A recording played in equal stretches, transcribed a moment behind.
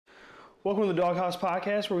Welcome to the Doghouse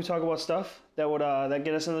Podcast, where we talk about stuff that would that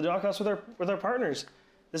get us in the doghouse with our partners.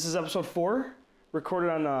 This is episode 4,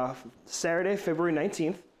 recorded on Saturday, February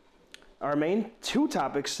 19th. Our main 2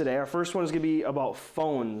 topics today. Our first one is going to be about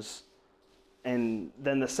phones, and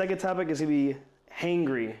then the second topic is going to be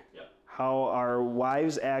hangry. Yep. How our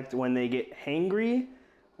wives act when they get hangry,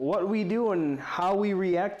 what we do, and how we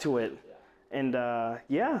react to it.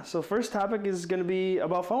 Yeah. And so first topic is going to be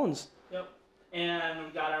about phones. Yep. And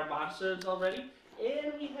we've got our monsters already.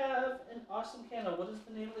 And we have an awesome candle. What is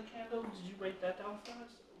the name of the candle? Did you write that down for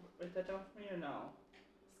us? Write that down for me or no?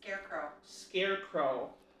 Scarecrow. Scarecrow.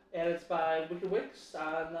 And it's by Wicked Wicks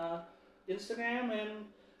on Instagram. And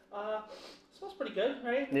it smells pretty good,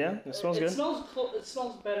 right? Yeah, it smells good. It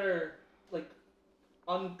smells better, like,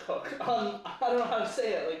 uncooked. I don't know how to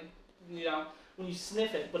say it. Like, you know, when you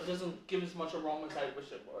sniff it, but it doesn't give as much aroma as I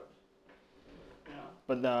wish it would. You know.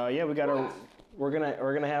 But we got we're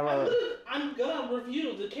gonna have our I'm gonna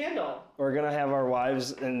review the candle. we're gonna have our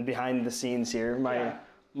wives and behind the scenes here. My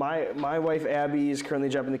wife Abby is currently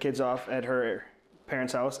dropping the kids off at her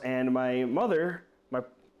parents' house, and my mother,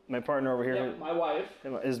 my partner over here, Yeah, my wife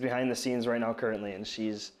is behind the scenes right now currently, and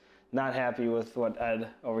she's not happy with what Ed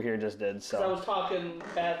over here just did. Because I was talking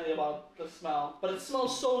badly about the smell, but it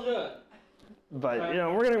smells so good. But you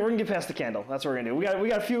know, we're gonna get past the candle. That's what we're gonna do. We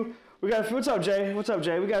got a few. What's up, Jay? What's up,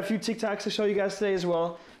 Jay? We got a few TikToks to show you guys today as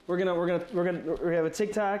well. We have a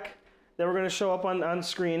TikTok that we're gonna show up on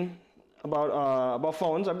screen about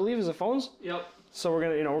phones. I believe, is it phones? Yep. So we're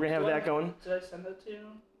gonna have that going. Did I send that to you?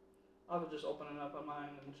 I'll just open it up on mine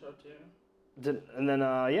and show it to you. And then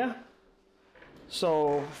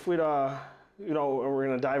So if we're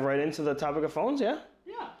gonna dive right into the topic of phones. Yeah.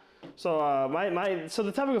 Yeah. So so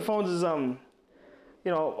the topic of phones is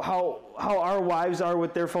how our wives are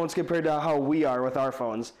with their phones compared to how we are with our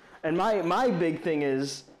phones. And my big thing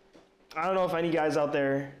is, I don't know if any guys out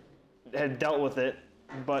there had dealt with it,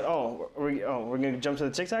 but we're gonna jump to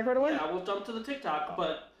the TikTok right away? Yeah, we'll jump to the TikTok,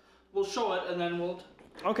 but we'll show it and then we'll.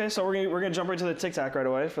 Okay, so we're gonna jump right to the TikTok right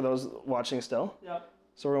away for those watching still. Yep.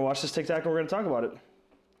 So we're gonna watch this TikTok and we're gonna talk about it.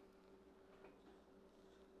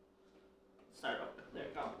 Start up. There you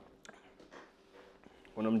go.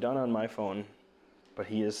 When I'm done on my phone, but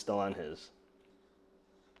he is still on his.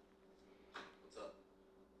 What's up?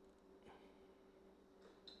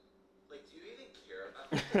 Like, do you even care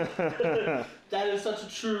about That is such a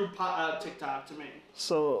true TikTok to me.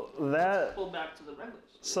 So Pull back to the regulars.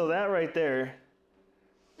 So that right there.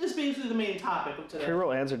 This is basically the main topic of today.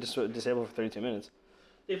 Pre-roll ads are disabled for 32 minutes.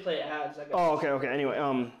 They play ads, I guess. Oh, okay.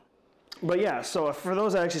 Anyway, but yeah. So for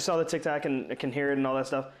those that actually saw the TikTok and can hear it and all that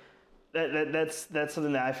stuff, that's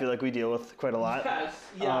something that I feel like we deal with quite a lot.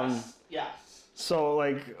 Yes. So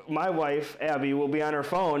like my wife Abby will be on her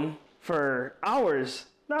phone for hours.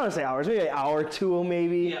 Not gonna say hours, maybe an hour or 2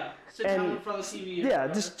 maybe. Yeah. Sit down in front of the TV. Yeah,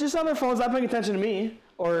 just on their phones, not paying attention to me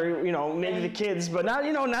or maybe the kids, but not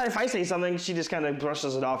if I say something, she just kind of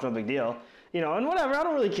brushes it off, no big deal. And whatever, I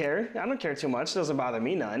don't really care. I don't care too much. It doesn't bother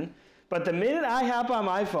me none. But the minute I hop on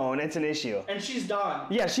my phone, it's an issue. And she's done.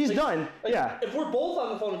 Yeah, she's done. Yeah. If we're both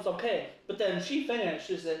on the phone, it's okay. But then she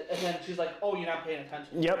finishes it, and then she's like, "Oh, you're not paying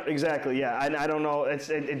attention." Yep, exactly. Yeah, I don't know.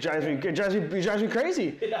 It drives me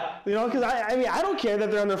crazy. Yeah. Because I don't care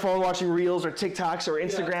that they're on their phone watching reels or TikToks or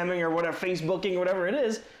Instagramming or whatever, Facebooking or whatever it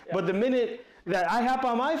is. Yeah. But the minute that I hop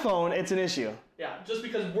on my phone, it's an issue. Yeah, just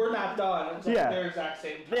because we're not done. It's like their exact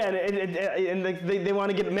same time. Yeah, and they want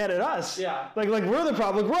to get mad at us. Yeah. Like we're the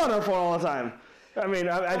problem. Like we're on our phone all the time. I mean,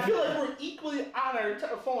 I feel like we're equally on our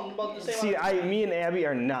phone about the same. Me and Abby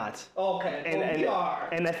are not. Okay. We are.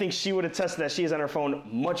 And I think she would attest that she is on her phone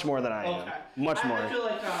much more than I am. Much more. I feel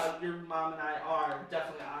like your mom and I are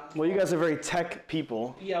definitely on. Well, you guys are very tech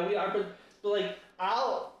people. Yeah, we are. But like,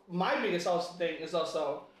 my biggest thing is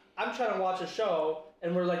also, I'm trying to watch a show,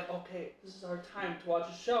 and we're like, okay, this is our time to watch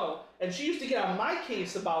a show. And she used to get on my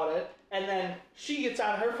case about it, and then she gets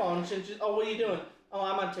on her phone, and she's, oh, what are you doing? Oh,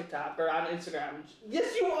 I'm on TikTok or on Instagram.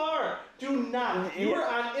 Yes, you are. Do not. You are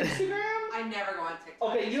on Instagram? I never go on TikTok.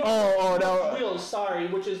 Okay, you don't. No. Reels, sorry,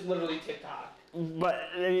 which is literally TikTok. But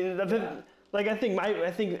I mean, I think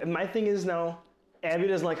my thing is now, Abby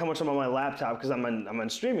doesn't like how much I'm on my laptop because I'm on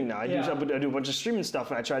streaming now. I do a bunch of streaming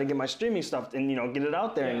stuff, and I try to get my streaming stuff and get it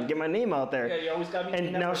out there and get my name out there. Yeah, you always got me.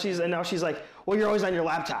 And now she's like, well, you're always on your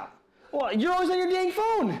laptop. Well, you're always on your dang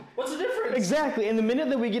phone. What's the difference? Exactly. And the minute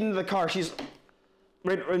that we get into the car, she's.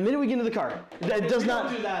 Right, the minute we get into the car, that does not.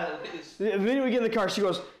 Don't do that at least. The minute we get in the car, she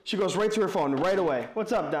goes right to her phone right away.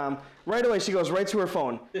 What's up, Dom? Right away, she goes right to her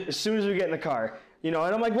phone as soon as we get in the car. You know,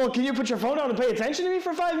 and I'm like, well, can you put your phone down and pay attention to me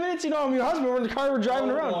for 5 minutes? You know, I'm your husband. We're in the car. We're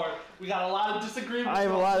driving around. Lord. We got a lot of disagreements. I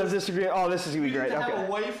have a lot of disagreement. Oh, this is gonna be great. We need to Okay. have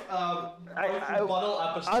a wife rebuttal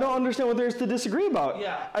episode. I don't understand what there is to disagree about.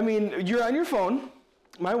 Yeah. I mean, you're on your phone.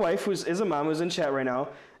 My wife, is a mom, who's in chat right now,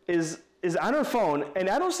 is on her phone, and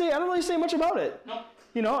I don't really say much about it. Nope.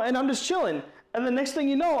 You know, and I'm just chilling. And the next thing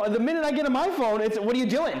you know, the minute I get on my phone, it's, what are you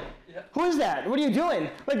doing? Yeah. Who is that? What are you doing?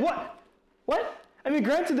 Like, what? What? I mean,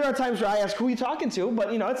 granted, there are times where I ask who are you talking to,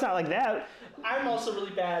 but, you know, it's not like that. I'm also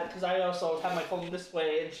really bad because I also have my phone this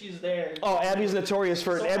way and she's there. Oh, Abby's notorious.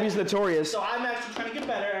 So notorious. So I'm actually trying to get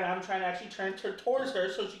better and I'm trying to actually turn towards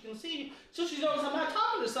her so she can see, so she knows I'm not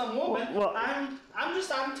talking to some woman. Well, I'm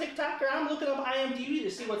just on TikTok or I'm looking up IMDb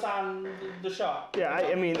to see what's on the show. Yeah,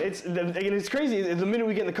 I mean, it's crazy. The minute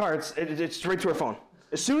we get in the car, it's straight to her phone.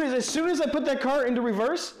 As soon as I put that car into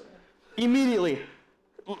reverse, immediately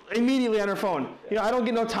on her phone. You know, I don't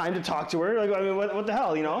get no time to talk to her. Like, I mean, what the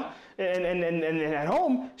hell, you know? And at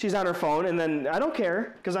home, she's on her phone, and then I don't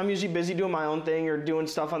care because I'm usually busy doing my own thing or doing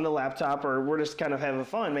stuff on the laptop, or we're just kind of having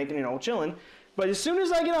fun, making, you know, chilling. But as soon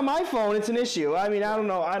as I get on my phone, it's an issue. I mean, I don't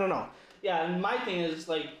know. Yeah, and my thing is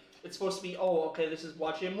like it's supposed to be, oh, okay, this is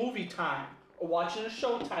watching a movie time or watching a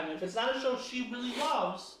show time. If it's not a show she really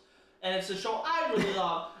loves, and it's a show I really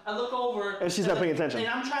love, I look over And she's not paying attention. And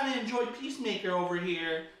I'm trying to enjoy Peacemaker over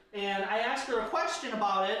here, and I ask her a question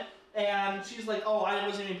about it, and she's like, oh, I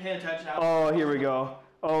wasn't even paying attention. Oh, here we go.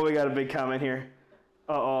 Oh, we got a big comment here.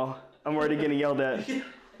 Uh-oh. I'm already getting yelled at.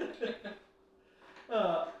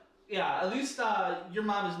 Yeah, at least your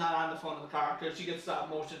mom is not on the phone in the car because she gets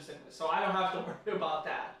motion sickness, so I don't have to worry about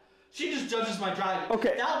that. She just judges my driving.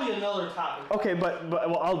 Okay. That'll be another topic. Okay, but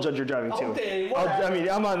well, I'll judge your driving too. Okay, whatever. I mean,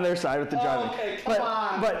 I'm on their side with the driving. Okay, come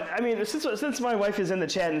on. But I mean, since my wife is in the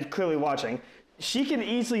chat and clearly watching, she can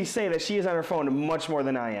easily say that she is on her phone much more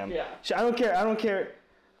than I am. Yeah. I don't care.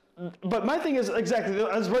 But my thing is, exactly,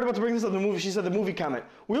 I was right about to bring this up in the movie. She said the movie comment.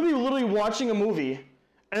 We'll be literally watching a movie,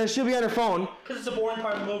 and then she'll be on her phone. Because it's a boring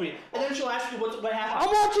part of the movie. And then she'll ask you what happened.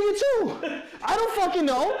 I'm watching it too. I don't fucking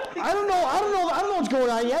know. I don't know what's going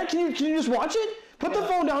on yet. Can you just watch it? Put the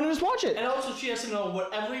phone down and just watch it. And also she has to know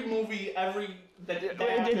what every movie, the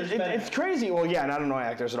actor's been in. It's crazy. Well, yeah, and I don't know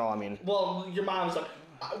actors at all. I mean. Well, your mom's like,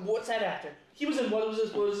 what's that actor? He was in what is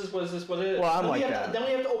this? Well, I'm like that. Then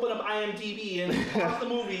we have to open up IMDb and pause the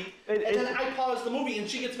movie. And then I pause the movie and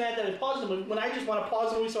she gets mad that I paused the movie when I just want to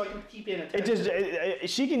pause the movie so I can keep in attention.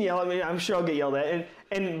 She can yell at me. I'm sure I'll get yelled at.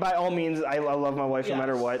 And by all means, I love my wife no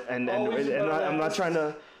matter what. And I'm not trying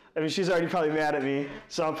to. I mean, she's already probably mad at me,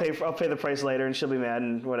 so I'll pay the price later, and she'll be mad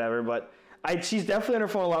and whatever. But she's definitely on her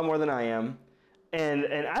phone a lot more than I am. And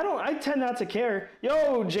I tend not to care.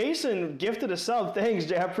 Yo, Jason gifted a sub. Thanks,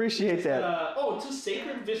 Jay. I appreciate that. It's a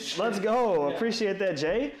sacred vision. Let's go. Yeah. Appreciate that,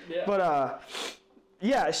 Jay. Yeah. But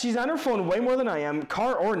yeah, she's on her phone way more than I am,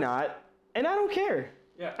 car or not, and I don't care.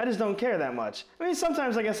 Yeah. I just don't care that much. I mean,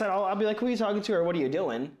 sometimes, like I said, I'll be like, "Who are you talking to?" or "What are you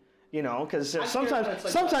doing?" You know, because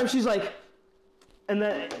sometimes she's like, and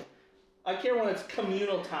then. I care when it's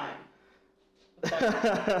communal time.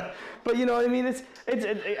 But you know what I mean? It's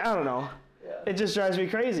I don't know. Yeah. It just drives me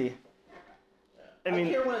crazy. I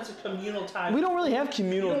care when it's a communal time. We don't really have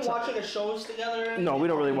communal time. We don't watch like shows together. No, we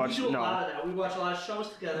don't really watch. We do a lot of that. We watch a lot of shows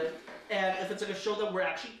together, and if it's like a show that we're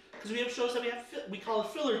actually, because we have shows that we call it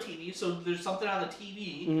filler TV. So there's something on the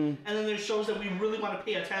TV, and then there's shows that we really want to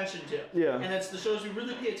pay attention to. Yeah. And it's the shows we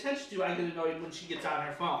really pay attention to. I get annoyed when she gets on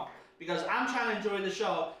her phone because I'm trying to enjoy the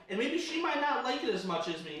show, and maybe she might not like it as much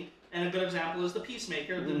as me. And a good example is The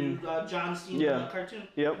Peacemaker, the new John Cena cartoon.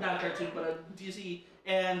 Yep. Not a cartoon, but a DC.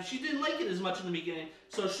 And she didn't like it as much in the beginning.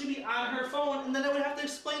 So she'd be on her phone, and then I would have to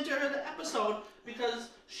explain to her the episode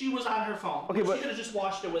because she was on her phone. Okay, but she could have just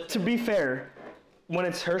watched it with to me. be fair, when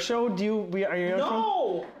it's her show, are you on your phone?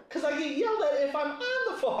 No! Because I get yelled at if I'm on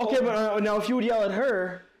the phone. Okay, but now if you would yell at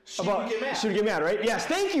her... She would get mad. She would get mad, right? Yes,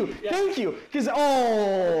 thank you. Yeah. Thank you. Because,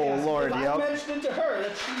 Lord, if I mention to her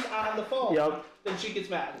that she's on the phone, then she gets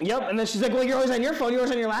mad. Yep, and then she's like, well, you're always on your phone, you're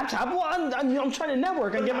always on your laptop. Well, I'm trying to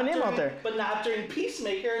network and get my name out there. But not during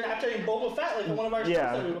Peacemaker, not during Boba Fett, like one of our shows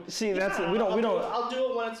that we do. See, that's we don't. I'll do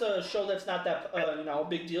it when it's a show that's not that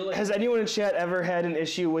big deal. Like, has anyone in chat ever had an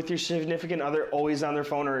issue with your significant other always on their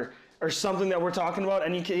phone or something that we're talking about?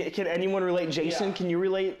 And can anyone relate? Jason, Yeah. Can you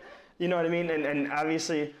relate? You know what I mean? And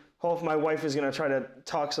obviously, hope my wife is gonna try to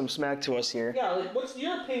talk some smack to us here. Yeah, like, what's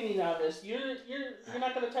your opinion on this? You're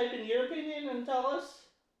not gonna type in your opinion and tell us?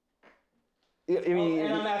 I mean,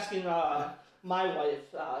 and I'm asking my wife.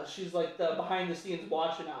 She's like the behind the scenes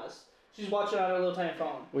watching us. She's watching on her little tiny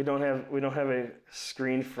phone. we don't have a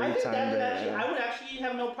screen free I think time. I would actually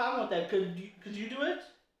have no problem with that. Could you do it?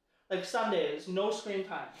 Like Sundays, no screen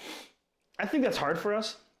time. I think that's hard for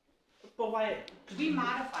us. But why? We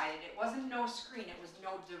modified it. It wasn't no screen. It was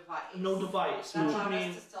no device. No device. That Which allowed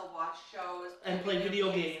means us to still watch shows and play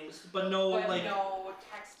video games, but no but like no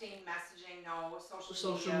texting, messaging, no social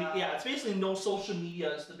social media. Yeah, it's basically no social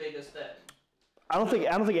media is the biggest thing. I don't think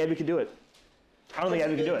Abby could do it. I don't think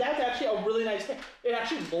Abby could do it. That's actually a really nice thing. It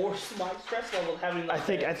actually lowers my stress level having that. I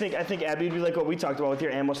think Abby would be like what we talked about with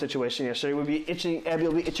your ammo situation yesterday. Would be itching. Abby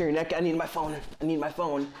will be itching her neck. I need my phone.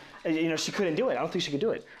 And, you know, she couldn't do it. I don't think she could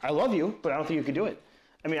do it. I love you, but I don't think you could do it.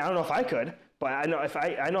 I mean, I don't know if I could, but I know if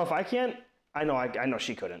I can't. I know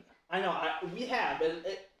she couldn't. I know. We have, and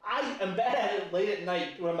I am bad at it late at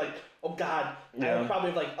night when I'm like, oh God, I have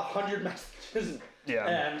probably have like 100 messages. Yeah.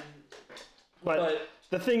 And, but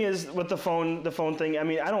the thing is with the phone thing. I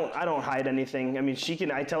mean, I don't hide anything. I mean, she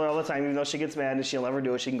can. I tell her all the time, even though she gets mad and she'll never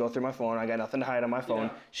do it, she can go through my phone. I got nothing to hide on my phone. Yeah.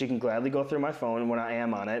 She can gladly go through my phone when I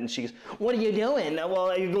am on it, and she goes, "What are you doing?"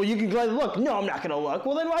 Well, I go, "You can gladly look." No, I'm not gonna look.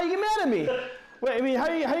 Well, then why are you get mad at me? Wait, I mean, how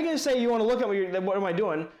are you gonna say you want to look at me? What am I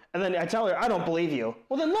doing? And then I tell her, "I don't believe you."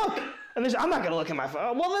 Well, then look. And then I'm not gonna look at my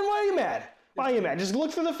phone. Well, then why are you mad? Why are you mad? Just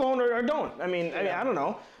look through the phone or don't. I mean, I don't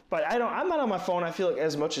know. But I'm not on my phone. I feel like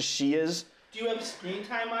as much as she is. do you have screen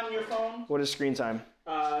time on your phone? What is screen time?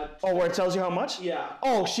 Oh, where it tells you how much? Yeah.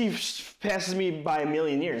 Oh, she passes me by a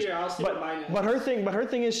million years. Here, I'll see what mine is. But her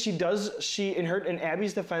thing is in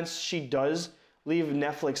Abby's defense, she does leave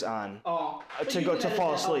Netflix on Oh. to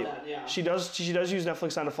fall asleep. That, yeah. She does use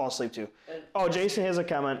Netflix on to fall asleep too. And- Oh, Jason has a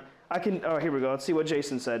comment. Here we go. Let's see what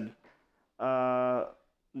Jason said.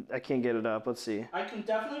 I can't get it up. Let's see. I can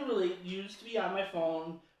definitely used to be on my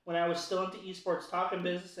phone when I was still into esports talking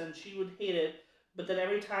business, and she would hate it. But then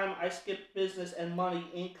every time I skipped business and money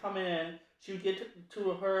ain't coming in, she would get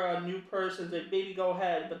to her a new person, say, "Baby, go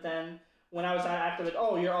ahead." But then when I was on active, like,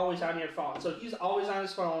 "Oh, you're always on your phone." So he's always on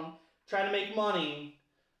his phone trying to make money,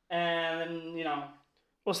 and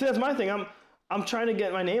Well, see, that's my thing. I'm trying to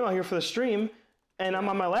get my name out here for the stream, and I'm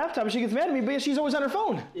on my laptop, and she gets mad at me, but she's always on her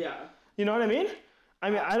phone. yeah. You know what I mean? I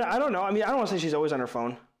mean, I don't know. I mean, I don't want to say she's always on her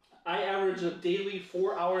phone. I average a daily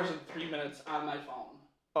 4 hours and 3 minutes on my phone.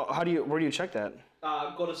 Oh, where do you check that?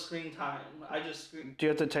 Go to screen time. Do you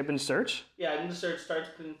have to type in search? Yeah, I need to search start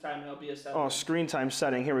screen time and it'll be a 7. Oh, screen time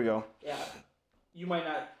setting. Here we go. Yeah. You might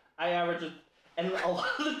not. I average it, and a lot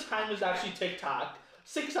of the time is actually TikTok.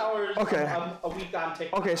 6 hours a week on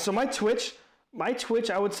TikTok. Okay, so my Twitch,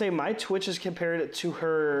 I would say my Twitch is compared to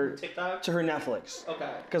her TikTok? to her Netflix. Okay.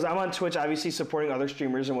 Because I'm on Twitch, obviously supporting other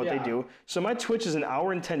streamers and what they Yeah. do. So my Twitch is an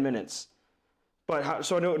hour and 10 minutes. But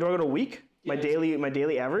do I go to a week? My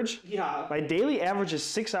daily average? Yeah. My daily average is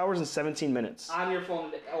 6 hours and 17 minutes. On your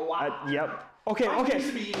phone. Oh, wow. Yep. Okay. Mine used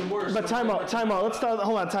to be even worse. But time out. Let's start.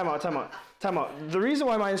 Hold on. Time out. The reason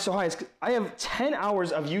why mine is so high is 'cause I have 10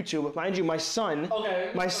 hours of YouTube. Mind you, my son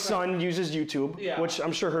uses YouTube, Yeah. which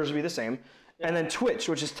I'm sure hers would be the same. And then Twitch,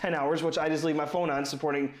 which is 10 hours, which I just leave my phone on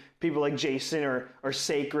supporting people like Jason or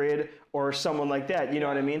Sacred or someone like that. You know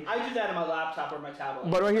what I mean? I do that on my laptop or my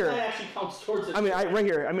tablet. But right here- That actually counts towards it. Right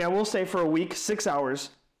here. I will say for a week, 6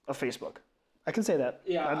 hours of Facebook. I can say that.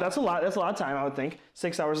 Yeah. That's a lot. That's a lot of time, I would think.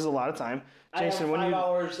 6 hours is a lot of time. Jason, I have when 5 you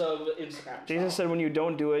hours of Instagram. Jason said when you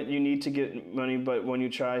don't do it, you need to get money, but when you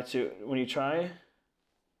try,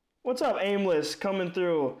 what's up, Aimless, coming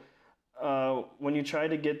through? When you try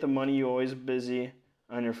to get the money, you're always busy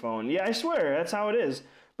on your phone. Yeah, I swear, that's how it is.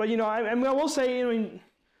 But I will say,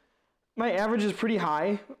 my average is pretty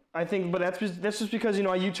high, I think, but that's just because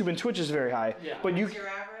YouTube and Twitch is very high. Yeah. But What's your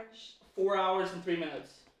average? 4 hours and 3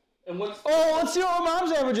 minutes. And what's let's see what my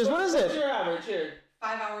mom's average is. What is What's it? your average here?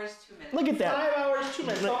 5 hours, 2 minutes. Look at that. 5 hours, 2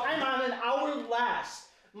 minutes. So I'm on an hour less.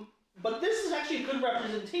 But this is actually a good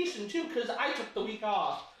representation too, because I took the week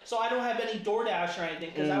off, so I don't have any DoorDash or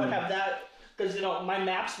anything. Because I would have that, because my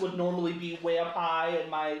maps would normally be way up high, and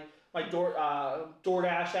my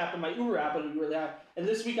DoorDash app and my Uber app would be really high. And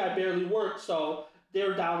this week I barely worked, so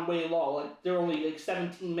they're down way low. Like they're only like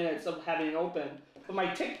 17 minutes of having it open.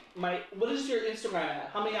 But what is your Instagram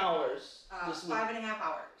at? How many hours this week? 5.5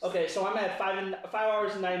 hours. Okay, so I'm at 5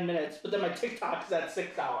 hours and 9 minutes, but then my TikTok is at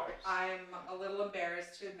 6 hours. I'm a little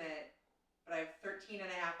embarrassed to admit, but I have 13.5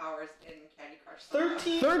 hours in Candy Crush.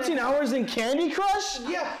 13 hours in Candy Crush?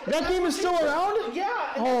 Yeah. That game is still around?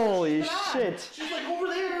 Yeah. and Holy she's on. shit. She's like over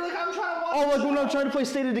there, like I'm trying to watch. Oh, like the when I'm show. trying to play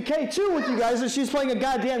State of Decay 2 with you guys, and she's playing a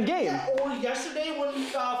goddamn game. Yeah, or yesterday when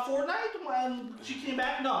Fortnite, when she came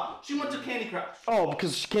back, no, she went to Candy Crush. Oh,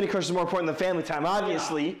 because Candy Crush is more important than family time,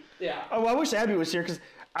 obviously. Yeah. Oh, I wish Abby was here, because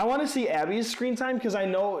I want to see Abby's screen time, because I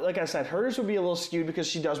know, like I said, hers would be a little skewed because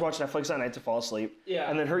she does watch Netflix at night to fall asleep. Yeah.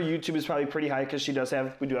 And then her YouTube is probably pretty high because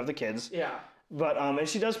we do have the kids. Yeah. But and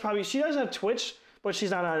she does have Twitch, but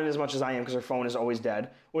she's not on it as much as I am because her phone is always dead,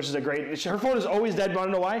 which is her phone is always dead, but I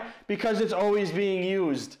don't know why, because it's always being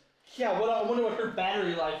used. Yeah, I wonder what her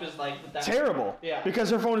battery life is like with that. Terrible. Yeah. Because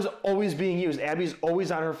her phone is always being used. Abby's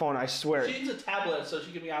always on her phone, I swear. She needs a tablet so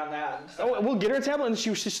she can be on that. And stuff. Oh, we'll get her a tablet and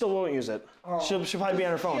she still won't use it. Oh. She'll probably be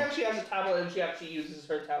on her phone. She actually has a tablet and she actually uses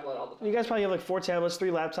her tablet all the time. You guys probably have like 4 tablets, 3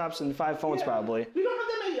 laptops, and 5 phones Yeah. probably. We don't have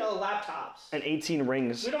that many laptops. And 18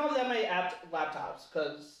 rings. We don't have that many laptops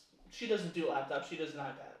because she doesn't do laptops. She does an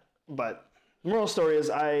iPad. But moral story is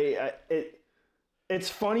it's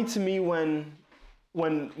funny to me when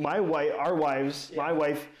my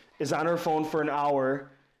wife is on her phone for an hour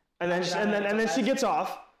and then she gets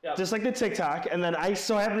off, Yep. just like the TikTok, and then I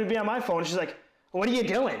so happen to be on my phone and she's like, "What are you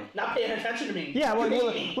doing?" Not paying attention to me. Yeah,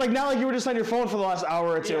 like now like you were just on your phone for the last hour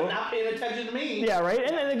or two. Yeah, not paying attention to me. Yeah, right.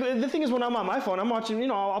 And then the thing is, when I'm on my phone, I'm watching.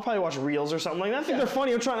 I'll probably watch reels or something like that. I think they're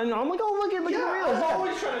funny. I'm like, oh look at reels. I'm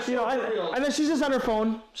always trying to show reels. And then she's just on her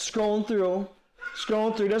phone, scrolling through,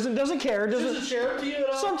 doesn't care. She doesn't share it to you at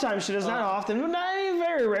all? Sometimes she does, not often.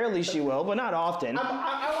 Very rarely she will, but not often. I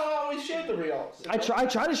want to always share the reels. I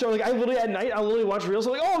try to show, like, I literally at night, I'll literally watch reels.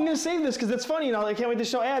 I'm like, oh, I'm going to save this because it's funny, and I can't wait to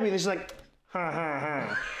show Abby. And she's like, ha, ha,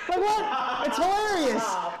 ha. Like, what? It's hilarious.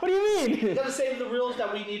 What do you mean? You gotta save the reels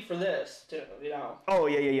that we need for this, too, Oh,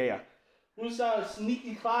 yeah. Who's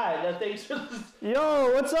Sneaky Clyde? That thanks for this.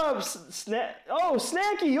 Yo, what's up,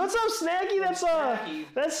 Snacky? What's up, Snacky?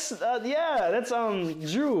 That's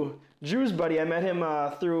Drew. Drew's buddy. I met him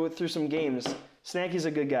through some games. Snacky's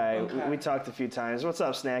a good guy. Okay. We talked a few times. What's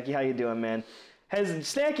up, Snacky? How you doing, man?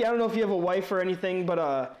 Snacky, I don't know if you have a wife or anything, but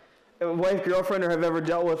a wife, girlfriend, or have ever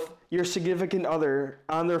dealt with your significant other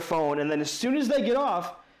on their phone, and then as soon as they get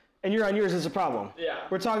off, and you're on yours, it's a problem. Yeah.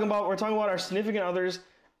 We're talking about our significant others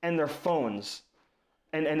and their phones,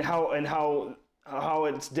 and how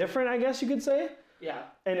it's different, I guess you could say. Yeah.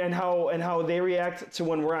 And how they react to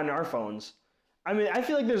when we're on our phones. I mean, I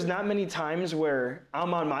feel like there's not many times where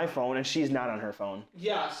I'm on my phone and she's not on her phone.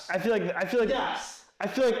 Yes. I feel like Yes. I feel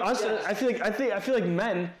like us. Yes. I feel like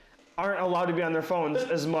men aren't allowed to be on their phones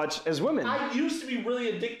as much as women. I used to be really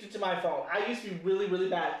addicted to my phone. I used to be really, really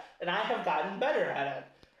bad, and I have gotten better at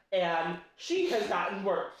it. And she has gotten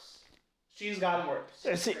worse. She's gotten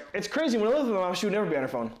worse. See, it's crazy. When I lived with my mom, she would never be on her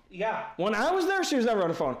phone. Yeah. When I was there, she was never on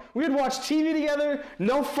her phone. We would watch TV together,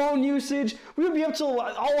 no phone usage. We would be up till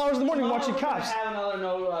all hours of the morning watching Cops. Have another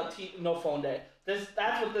no phone day. That's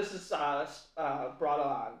what this is brought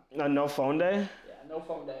on. No phone day? Yeah, no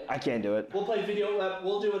phone day. I can't do it. We'll play video.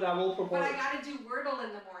 We'll do it now. We'll propose. But I gotta do Wordle in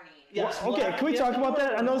the morning. Yes. Okay, can we talk about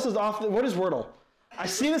that? I know this is off. What is Wordle? I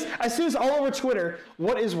see this all over Twitter.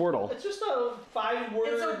 What is Wordle? It's just a 5-word.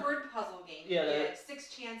 It's a word puzzle game. Yeah, You get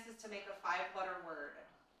 6 chances to make a 5-letter word.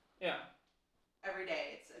 Yeah. Every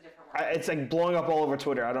day, it's a different word. It's like blowing up all over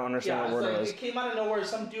Twitter. I don't understand Yeah, what Wordle like, is. it came out of nowhere.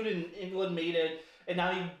 Some dude in England made it, and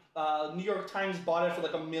now New York Times bought it for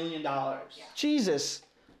like $1 million. Yeah. Jesus,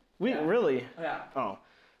 Yeah. really? Yeah. Oh,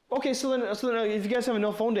 okay. So then, if you guys have a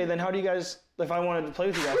no phone day, then how do you guys? If I wanted to play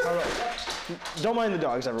with you guys, don't mind the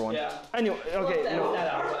dogs, everyone. Yeah. Anyway, okay, We'll edit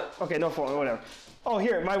that out, but okay, no phone, whatever. Oh,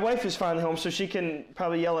 here, my wife is finally home, so she can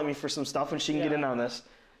probably yell at me for some stuff, and she can get Yeah. in on this.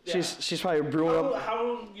 Yeah. She's probably brewing up.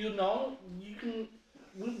 How you know? You can.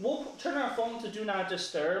 We'll turn our phone to do not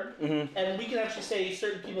disturb, and we can actually say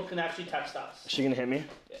certain people can actually text us. Is she gonna hit me?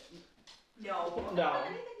 No. No.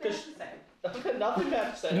 Anything bad to say. Nothing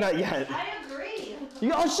bad to say. Not yet. I agree.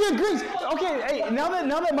 Oh shit, Grace. Okay, hey, now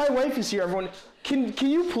that my wife is here, everyone, can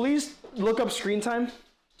you please look up screen time?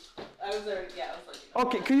 I was there. Yeah, I was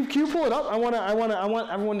looking. Okay, can you pull it up? I want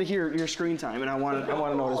everyone to hear your screen time, and I want to know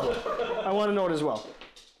it as well. I want to know it as well.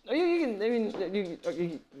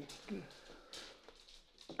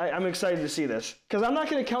 I'm excited to see this because I'm not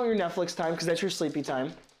going to count your Netflix time because that's your sleepy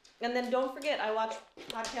time. And then don't forget, I watch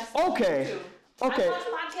podcasts on Okay. YouTube. Okay. I watch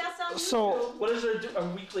podcasts on So- YouTube. What is her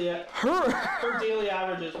weekly? Her Her daily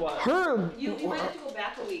average is what? You might have to go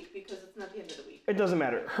back a week because it's not the end of the week. It doesn't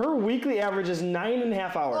matter. Her weekly average is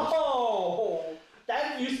 9.5 hours. Oh,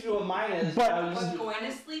 that used to be what mine is. But- Now it used But to be- going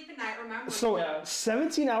to sleep at night, remember. So Yeah.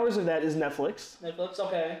 17 hours of that is Netflix, Netflix,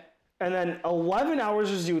 okay. and then 11 hours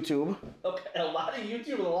is YouTube. Okay, a lot of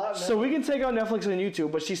YouTube, a lot of So we can take out Netflix and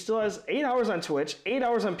YouTube, but she still has 8 hours on Twitch, 8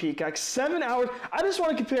 hours on Peacock, 7 hours. I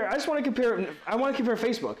want to compare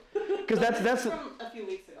Facebook because that's From a few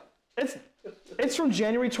weeks ago. it's from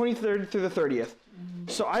January 23rd through the 30th.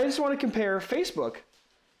 So I just want to compare Facebook.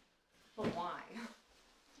 But why?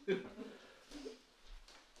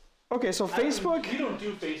 Okay, so Facebook, We don't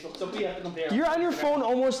do Facebook, so we have to compare. you're on your phone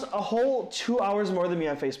almost a whole 2 hours more than me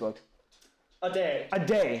on Facebook. A day. A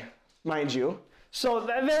day, mind you. So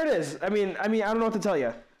there it is. I mean, I don't know what to tell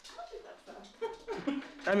you.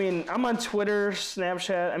 I mean, I'm on Twitter,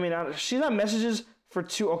 Snapchat. I mean, she's on messages for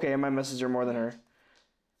 2. Okay, I might message her more than her.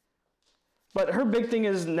 But her big thing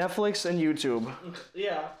is Netflix and YouTube.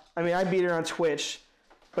 Yeah. I mean, I beat her on Twitch,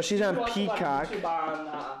 but she's on Peacock.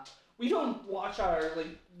 We don't watch our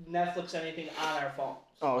Netflix anything on our phones.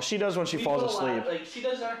 Oh, she does when she falls asleep. She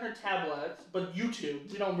does it on her tablet, but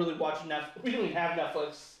YouTube, we don't really watch Netflix. We don't even have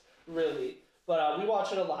Netflix, really. But we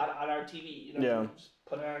watch it a lot on our TV. Yeah. Just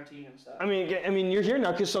put it on our TV and stuff. I mean, you're here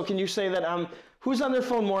now, so can you say that who's on their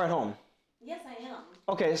phone more at home? Yes, I am.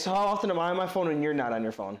 Okay, so how often am I on my phone when you're not on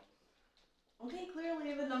your phone? Okay,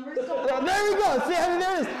 clearly the numbers don't. There we go. See, I mean,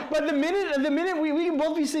 there it is. But the minute we can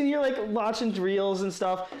both be sitting here watching reels and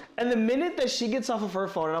stuff, and the minute that she gets off of her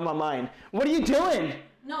phone and I'm on mine, what are you doing?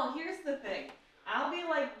 No, here's the thing. I'll be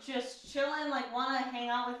just chilling, wanna hang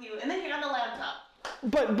out with you, and then you're on the laptop.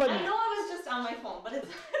 But I know I was just on my phone, but it's.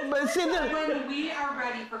 But see, When we are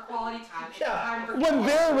ready for quality time, it's time for when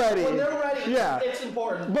they're ready. When they're ready, Yeah. it's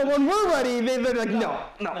important. But when we're ready, they're like, no.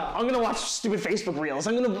 No. I'm gonna watch stupid Facebook reels.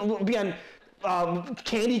 I'm gonna be on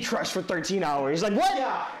Candy Crush for 13 hours. Like what?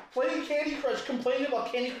 Yeah, playing Candy Crush, complaining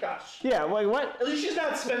about Candy Crush. Yeah, like what? At least she's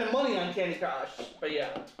not spending money on Candy Crush. But yeah.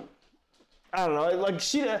 I don't know.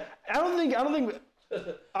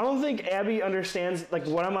 I don't think Abby understands.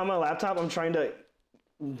 When I'm on my laptop, I'm trying to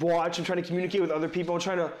watch. I'm trying to communicate with other people. I'm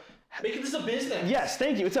trying to. Making this a business. Yes,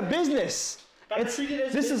 thank you. It's a business. Gotta treat it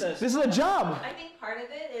as business. This is a job. I think part of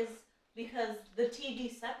it is because the TV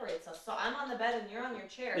separates us. So I'm on the bed and you're on your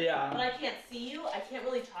chair. Yeah. But I can't see you. I can't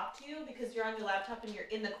really talk to you because you're on your laptop and you're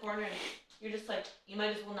in the corner and you're just you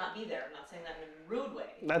might as well not be there. I'm not saying that in a rude way.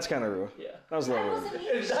 That's kind of rude. Yeah. That was a little I rude. wasn't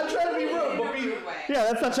It's not trying to be rude, but be. Yeah,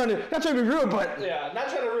 that's not trying to be rude, but. Yeah, not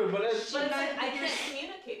trying to rude, but it's. But I can't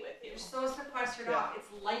communicate with you. You're so sequestered off. It's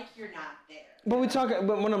like you're not there. But we talk.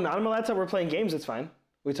 But when I'm not on my laptop, we're playing games. It's fine.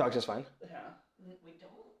 We talk just fine. Yeah. We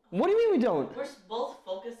don't. What do you mean we don't? We're both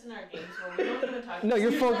focused in our games where we don't even talk. No,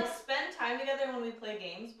 you're we spend time together when we play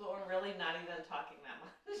games, but we're really not even talking that much.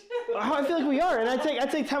 I feel like we are, and I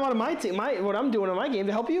take time out of what I'm doing in my game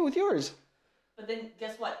to help you with yours. But then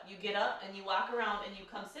guess what? You get up and you walk around and you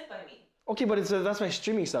come sit by me. Okay, but that's my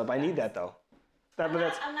streaming stuff. I need that though. I'm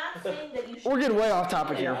not saying that you should. We're getting way off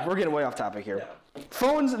topic here. Yeah. We're getting way off topic here. Yeah.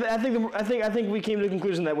 Phones. I think we came to the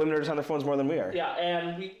conclusion that women are just on their phones more than we are. Yeah,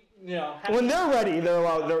 and we, When they're ready, they're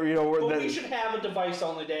allowed. But we should have a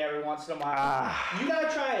device-only day every once in a while. You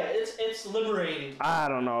gotta try it. It's liberating. I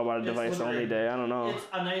don't know about a It's device-only liberating. day. I don't know. It's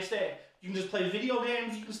a nice day. You can just play video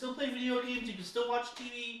games. You can still play video games. You can still watch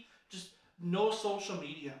TV. Just no social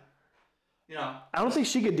media. I don't think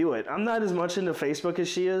she could do it. I'm not as much into Facebook as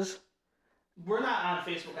she is. We're not on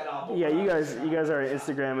Facebook at all. But Yeah, we're you on guys are on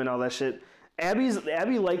Instagram and all that shit.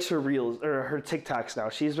 Abby likes her reels or her TikToks now.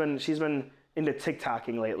 She's been into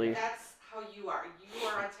TikToking lately. That's how you are. You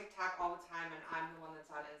are on TikTok all the time, and I'm the one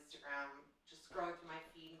that's on Instagram, just scrolling through my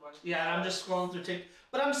feed and going. Yeah, I'm just scrolling through TikTok.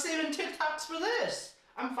 But I'm saving TikToks for this.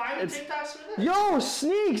 I'm finding TikToks for this. Yo,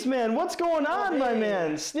 Sneaks, man, what's going on, my hey.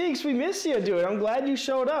 man? Sneaks, we miss you, dude. I'm glad you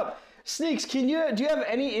showed up. Sneaks, do you have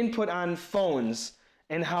any input on phones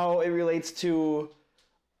and how it relates to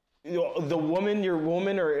the woman, your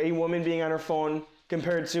woman, or a woman being on her phone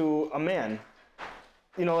compared to a man?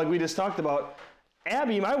 Like we just talked about,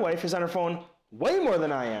 Abby, my wife, is on her phone way more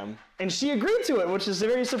than I am, and she agreed to it, which is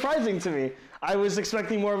very surprising to me. I was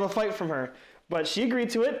expecting more of a fight from her, but she agreed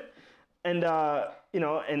to it, and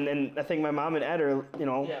and I think my mom and Ed are,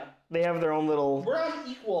 Yeah. they have their own little. We're on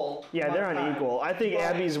equal. Yeah, they're on time. equal. I think But-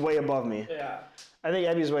 Abby's way above me. Yeah. I think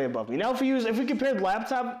Abby's way above me. Now, if we compared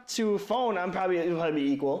laptop to phone, it'll probably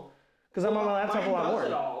be equal, because I'm on my laptop a lot Mine does it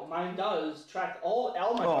more. all. Mine does track all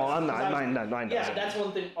my. Oh, I'm devices. not. Mine Yeah, doesn't. that's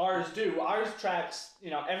one thing ours do. Ours tracks,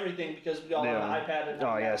 everything because we all have an iPad and.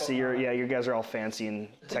 Oh yeah. See, you guys are all fancy and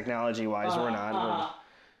technology wise. We're not.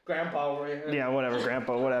 Grandpa over here. Yeah, whatever,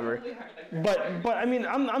 Grandpa, whatever. We are the But I mean,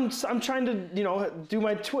 I'm trying to do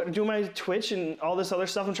my Twitch and all this other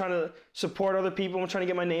stuff. I'm trying to support other people. I'm trying to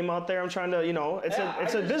get my name out there. I'm trying to it's Yeah,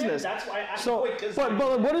 a I business. That's why I So, quit, 'cause but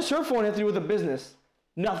what does her phone have to do with a business?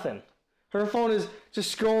 Nothing. Her phone is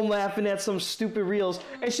just scrolling, laughing at some stupid reels,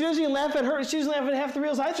 and she doesn't even laugh at her. She doesn't laugh at half the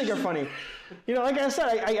reels I think are funny. Like I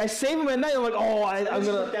said, I save them at night. I'm like, oh, I'm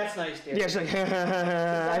gonna. That's nice, dude. Yeah, she's like,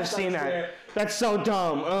 I've seen that. fair. That's so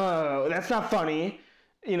dumb. That's not funny.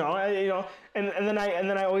 And then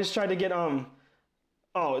I always try to get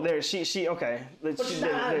Oh, there she okay. But she's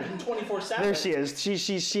not on 24/7. There she is.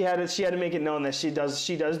 She had to make it known that she does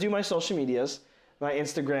do my social medias, my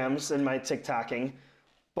Instagrams and my TikToking,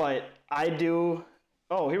 but I do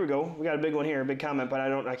Oh, here we go. We got a big one here, a big comment, but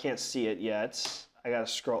I can't see it yet. I gotta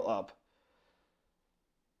scroll up.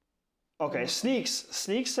 Okay, Sneaks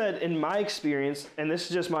said, in my experience, and this is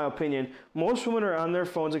just my opinion, most women are on their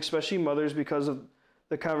phones, especially mothers, because of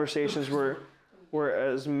the conversations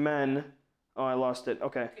whereas men. Oh, I lost it.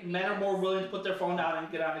 Okay. Men are more willing to put their phone down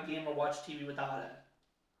and get on a game or watch TV without it.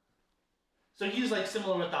 So he's like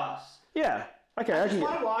similar with us. Yeah. Okay. I just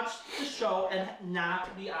want to watch the show and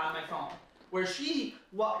not be on my phone. Where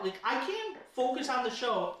I can't focus on the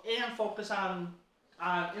show and focus on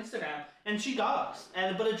Instagram, and she does,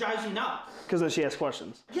 but it drives me nuts. Because then she asks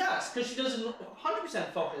questions. Yes, because she doesn't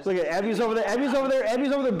 100% focus. Look at Abby's over there. Abby's over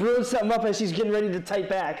there brewing something up as she's getting ready to type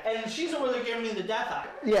back. And she's over there giving me the death eye.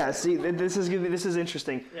 Yeah, see, this is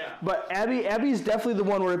interesting. Yeah. But Abby's definitely the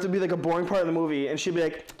one where it would be like a boring part of the movie, and she'd be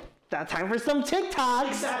like, "That time for some TikToks."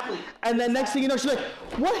 Exactly. And then next thing you know, she's like,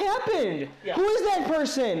 "What happened? Yeah. Who is that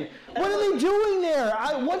person? What are they doing there?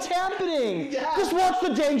 What's happening? Yeah. Just watch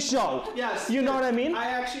the dang show." Yes. You know what I mean? I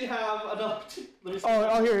actually have another. Let me see.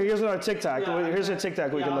 Here's another TikTok. Yeah, Here's a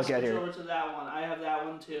TikTok we can look at I'll here. switch over to that one. I have that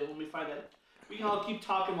one too. Let me find it. We can all keep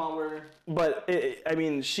talking while we're. But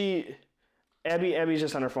Abby's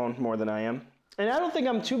just on her phone more than I am. And I don't think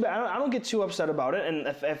I'm too bad. I don't get too upset about it. And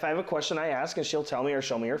if I have a question, I ask, and she'll tell me or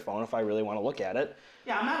show me her phone if I really want to look at it.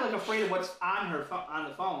 Yeah, I'm not like afraid of what's on her on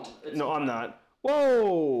the phone. No, I'm not.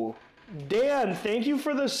 Whoa, Dan, thank you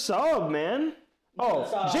for the sub, man.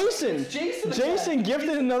 Oh, Jason. It's Jason. Jason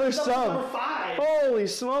gifted another He's sub. Number 5. Holy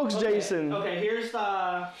smokes, Jason. Okay, here's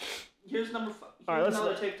number 5. All right,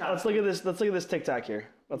 another TikTok. let's look at this. Let's look at this TikTok here.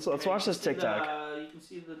 Let's watch this TikTok. You can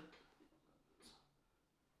see the.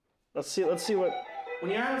 Let's see what.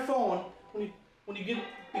 When you're on your phone, when you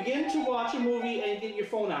begin to watch a movie and you get your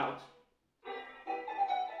phone out.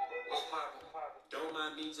 Don't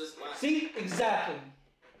mind me just like. See, exactly.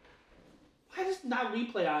 Why does it not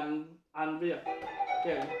replay on video?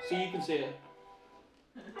 There, so you can see it.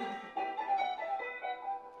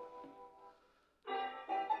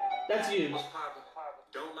 That's you.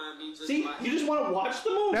 Don't mind me just See, like. you just want to watch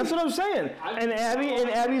the movie. That's what I'm saying. And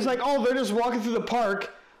Abby's like, oh, they're just walking through the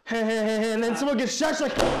park. And then someone gets shot. She's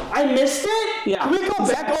like, I missed it. Yeah. Can we go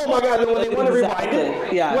back? Oh my God! When they want to rewind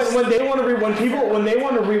it, Yes. when they want to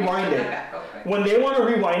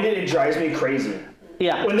rewind it, it drives me crazy.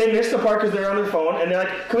 Yeah. When they miss the part because they're on their phone and they're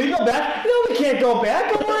like, can we go back? No, we can't go back.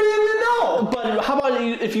 I don't even know. But how about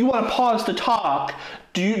if you want to pause to talk?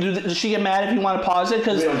 Does she get mad if you want to pause it?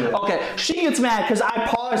 Because okay, she gets mad because I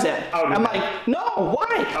pause it. I'm like, no,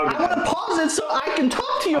 why? I want to pause it so I can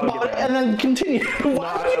talk to you about it and then continue.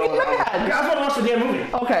 Why do you get mad? I just want to watch the damn movie.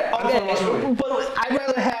 Okay, movie. but I'd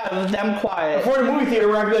rather have them quiet. Before the movie theater,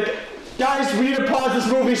 where I'd be like, guys, we need to pause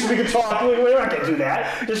this movie so we can talk. We're not gonna do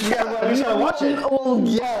that. Just we gotta watch it. Well,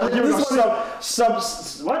 yeah. Here we go.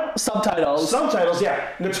 What? Subtitles. Subtitles,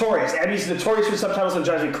 yeah. Notorious. Abby's notorious for subtitles and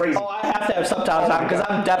drives me crazy. Oh, I have to have subtitles on because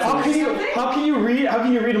I'm deaf. How can you read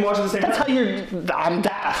and watch at the same time? That's how I'm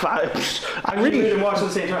deaf. I Read and watch at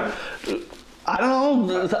the same time. I don't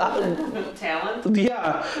know. Talent?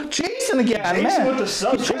 Yeah. Jason again, Jason man. with the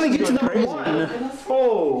subs. He's trying to get to number Crazy. 1.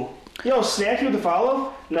 Oh. Yo, Snacky with the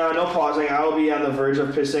follow? No pausing. I will be on the verge of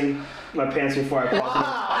pissing my pants before I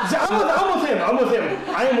pause. I'm with him.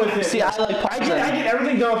 I am with him. See, I like pausing. I get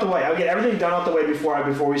everything done out the way. I'll get everything done out the way before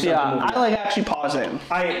we start the movie. I like actually pausing.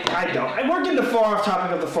 I don't. We're getting far off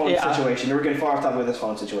topic of the phone situation. We're getting far off topic of this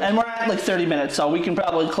phone situation. And we're at like 30 minutes, so we can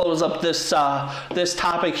probably close up this this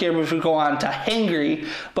topic here before we go on to hangry.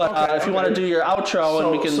 But if you want to do your outro, and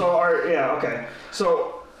we can.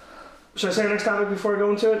 So, should I say our next topic before I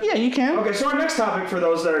go into it? Yeah, you can. Okay, so our next topic for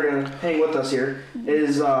those that are going to hang with us here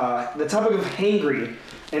is the topic of hangry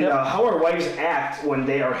and how our wives act when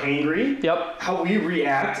they are hangry. Yep. How we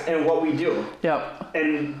react and what we do. Yep.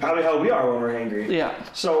 And probably how we are when we're hangry. Yeah.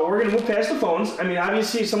 So we're going to move past the phones. I mean,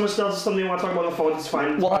 obviously, if someone still has something they want to talk about on the phones, it's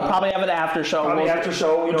fine. We'll probably have an after show. Probably after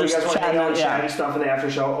show. You know, you just guys want to hang out and chat, chat and stuff in the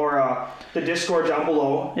after show. Or the Discord down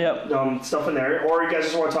below. Yep. Stuff in there. Or you guys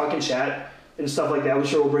just want to talk and chat and stuff like that. I'm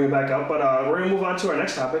sure we'll bring it back up. But we're going to move on to our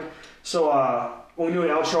next topic. So when we do an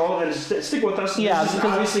outro, then stick with us. Yeah, this is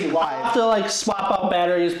because obviously I'll have live. to like swap out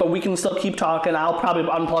batteries, but we can still keep talking. I'll probably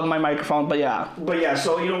unplug my microphone, but yeah. But yeah,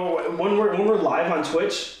 so you know, when we're live on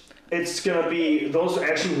Twitch, it's gonna be those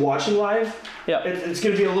actually watching live. Yeah. It's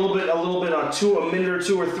gonna be a little bit a minute or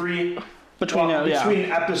 2 or 3 between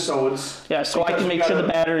episodes. Yeah, so I can make sure the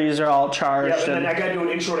batteries are all charged. Yeah, and then I gotta do an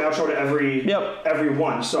intro and outro to every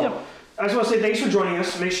one. So. Yep. I just want to say thanks for joining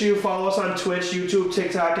us. Make sure you follow us on Twitch, YouTube,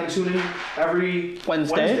 TikTok, and tune in every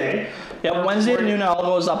Wednesday. Yeah, Wednesday at noon it all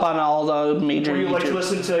goes up on all the major where you YouTube. like to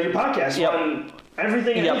listen to your podcast. Yep. On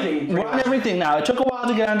Everything and anything. We're on everything now. It took a while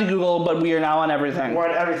to get onto Google, but we are now on everything. We're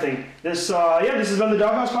on everything. This has been the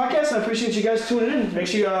Doghouse Podcast. I appreciate you guys tuning in. Make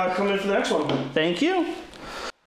sure you come in for the next one. Thank you.